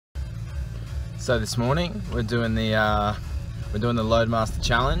So this morning we're doing the LoadMaster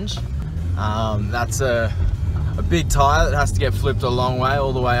challenge. That's a big tyre that has to get flipped a long way,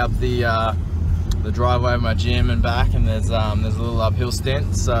 all the way up the driveway of my gym and back, and there's a little uphill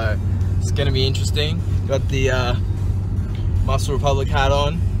stint, so it's going to be interesting. Got the Muscle Republic hat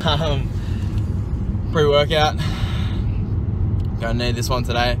on, pre-workout. Don't need this one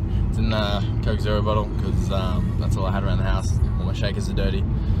today. It's in the Coke Zero bottle because that's all I had around the house. All my shakers are dirty.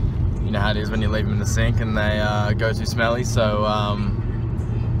 You know how it is when you leave them in the sink and they go too smelly, so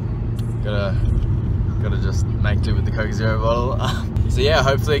gotta just make do with the Coke Zero bottle. So yeah,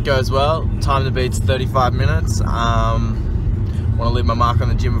 hopefully it goes well. Time to beat's 35 minutes. Want to leave my mark on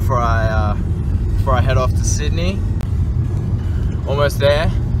the gym before I head off to Sydney. Almost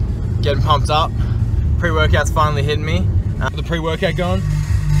there, getting pumped up. Pre-workout's finally hitting me. The pre-workout going.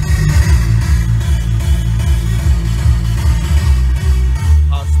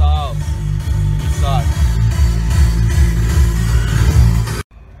 Hard styles.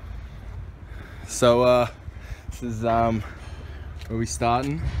 So this is where we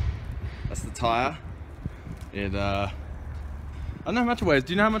starting. That's the tire. It I don't know how much it weighs.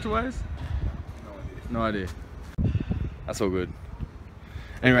 Do you know how much it weighs? No idea. That's all good.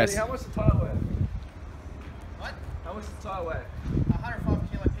 Anyways. How much the tire weigh? What? How much the tire weigh?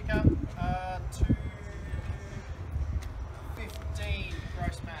 105 kilo pickup, 215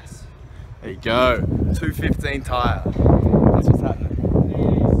 gross mass. There you go. 215 tire. That's what's happening.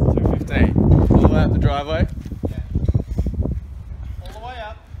 215. All the way up the driveway. Yeah. All the way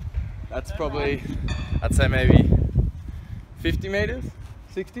up. That's probably, I'd say maybe 50 meters?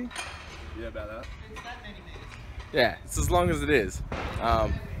 60? Yeah, about that. It's that many meters. Yeah, it's as long as it is.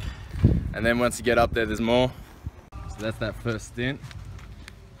 And then once you get up there, there's more. So that's that first stint.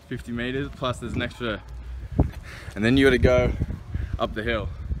 50 meters, plus there's an extra. And then you gotta go up the hill.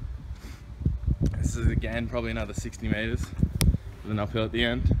 This is again probably another 60 meters with an uphill at the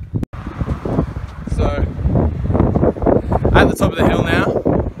end. So, at the top of the hill now,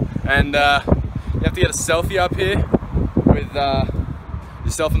 and you have to get a selfie up here with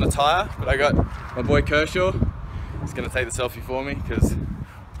yourself and the tire. But I got my boy Kershaw. He's gonna take the selfie for me because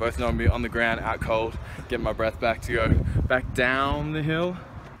both know I'm gonna be on the ground, out cold, getting my breath back to go back down the hill.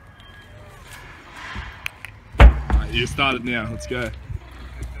 Alright, you started now. Let's go.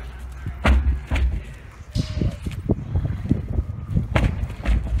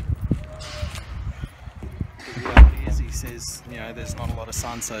 He says, you know, there's not a lot of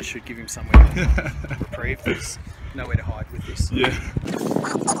sun, so it should give him somewhere to reprieve. There's nowhere to hide with this. Yeah.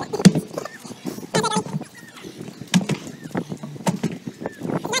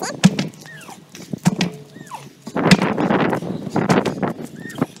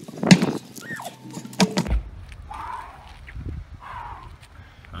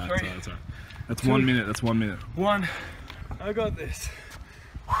 That's 1 minute, that's 1 minute. One, I got this.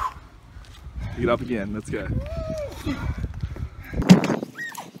 Pick it up again, let's go.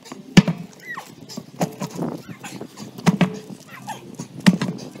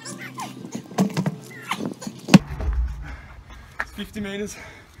 It's 50 meters.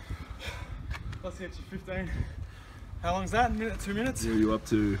 Let's get you 15. How long's that? A minute, 2 minutes? Yeah, you up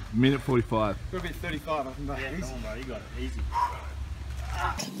to minute 45. It'll be 35, I can back. Yeah, come on, bro, you got it, easy.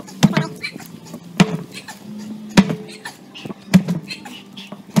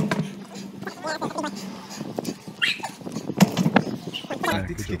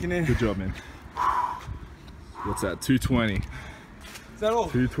 Tactics kicking in. Good job, man. What's that? 220. Is that all?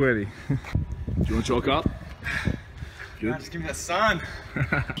 220. Do you want to chalk up? Good. Nah, just give me that sun.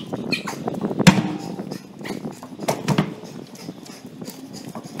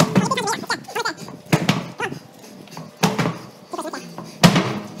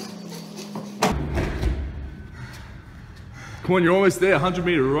 Come on, you're almost there. 100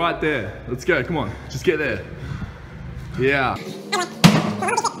 meter, right there. Let's go. Come on, just get there. Yeah.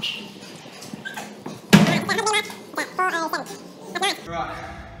 Right,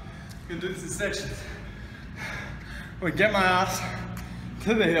 gonna do this in sections. I'm gonna get my ass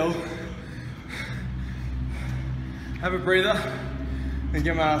to the hill, have a breather, and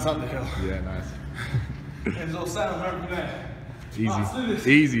get my ass up the hill. Yeah, nice. And it's all set on over there. Easy. Right, let's do this.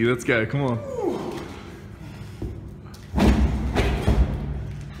 Easy, let's go. Come on.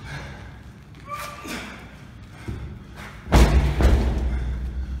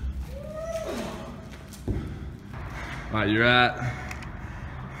 Alright, you're at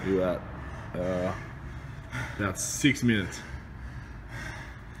about 6 minutes.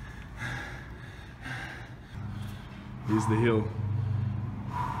 Here's the hill.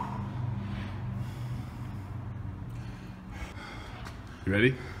 You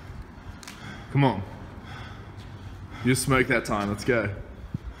ready? Come on. You smoke that time, let's go.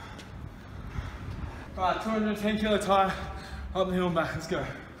 Alright, 210 kilo tire, up the hill and back, let's go.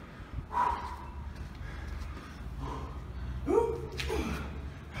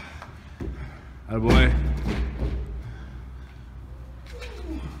 Attaboy.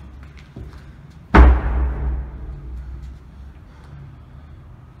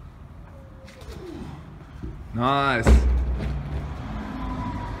 Nice.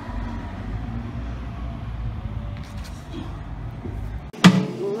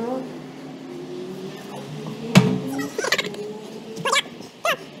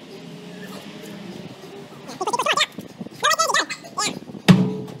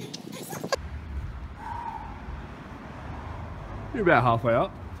 You're about halfway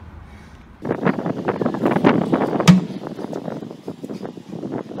up.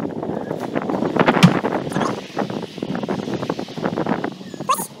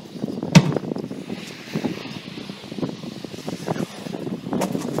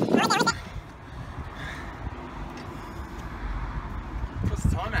 What's the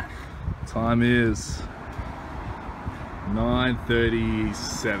time at? Time is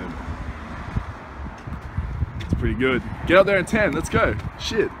 9:37. It's pretty good. Get up there in 10, let's go.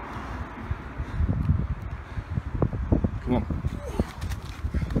 Shit. Come on.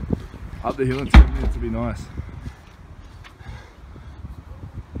 Up the hill in 10 minutes would be nice.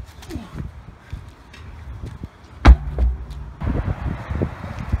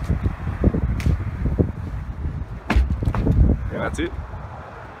 Yeah, that's it.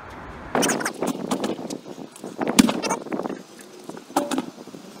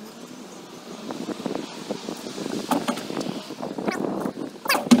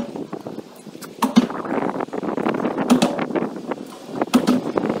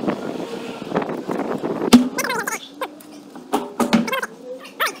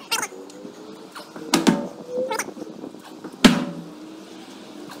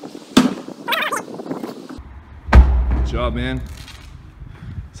 Good job, man.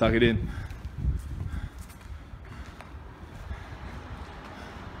 Suck it in.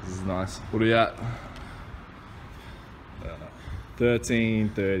 This is nice. What are we at?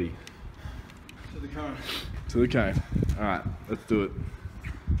 13:30. To the cone. To the cone. Alright, let's do it.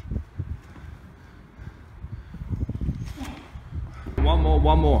 One more,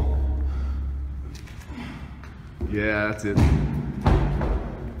 one more. Yeah, that's it.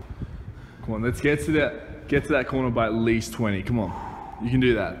 Come on, let's get to that corner by at least 20. Come on. You can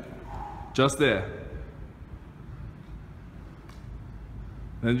do that. Just there.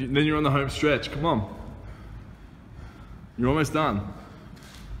 Then you're on the home stretch. Come on. You're almost done.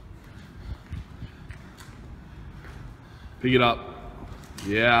 Pick it up.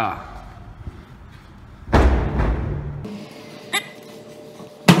 Yeah.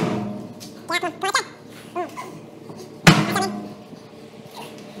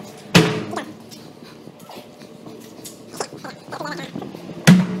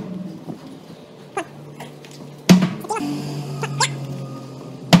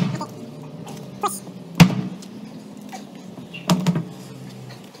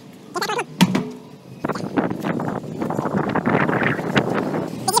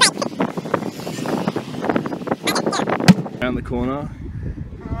 Around the corner,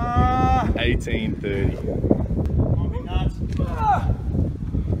 18:30.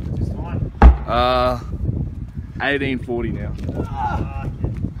 18:40 now.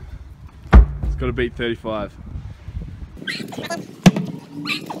 It's got to beat 35.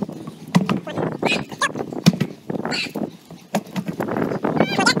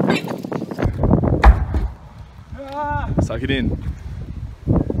 Suck it in.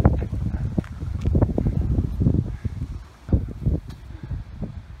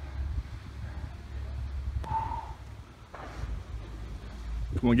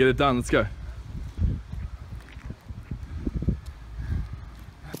 Come on, get it done, let's go.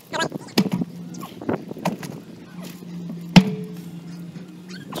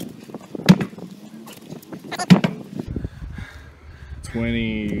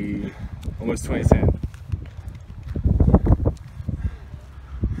 Almost 20:10.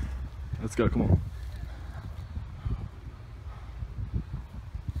 Let's go, come on.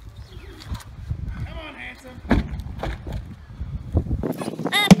 Come on, handsome.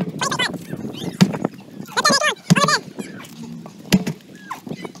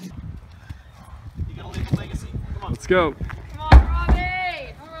 You gotta leave a legacy. Come on. Let's go. Come on,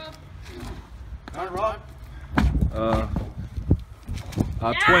 Robbie! All right, Rob.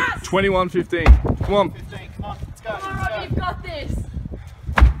 21:15. Come on. 15. Come on, let's go. Come on, Robbie, you've got this!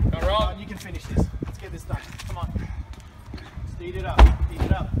 Go, Rob. You can finish this. Let's get this done. Come on. Speed it up. Speed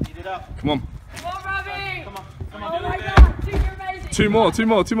it up. Speed it up. Come on. Oh my god, dude, you're amazing. Two more.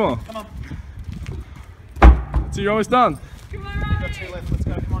 Come on. So you're almost done. Come on, Robbie. Got 2 left, let's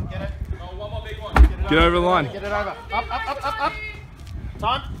go, come on, get it. Oh, one more big one. Get over the line. Get it over. Up.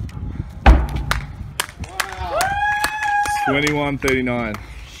 Time. 21:39.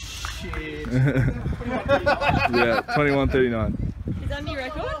 Shit. Yeah, 21:39. Is that new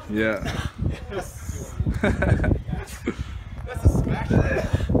record? Yeah.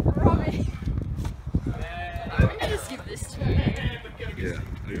 Robbie. I'm gonna skip this too. Yeah.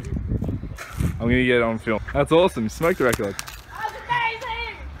 I'm gonna get it on film. That's awesome. You smoked the record. That's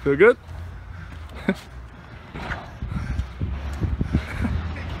amazing! Feel good?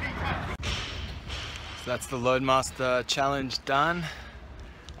 So that's the LoadMaster challenge done.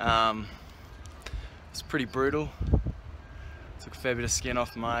 It's pretty brutal. Took a fair bit of skin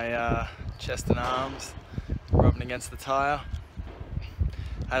off my chest and arms, rubbing against the tyre.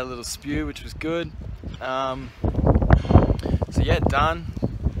 Had a little spew, which was good. So yeah, done.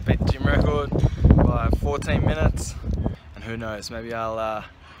 Beat the gym record by 14 minutes. And who knows, maybe I'll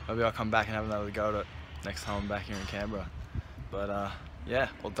come back and have another go at it next time I'm back here in Canberra. But yeah,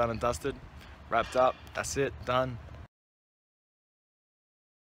 all done and dusted. Wrapped up, that's it, done.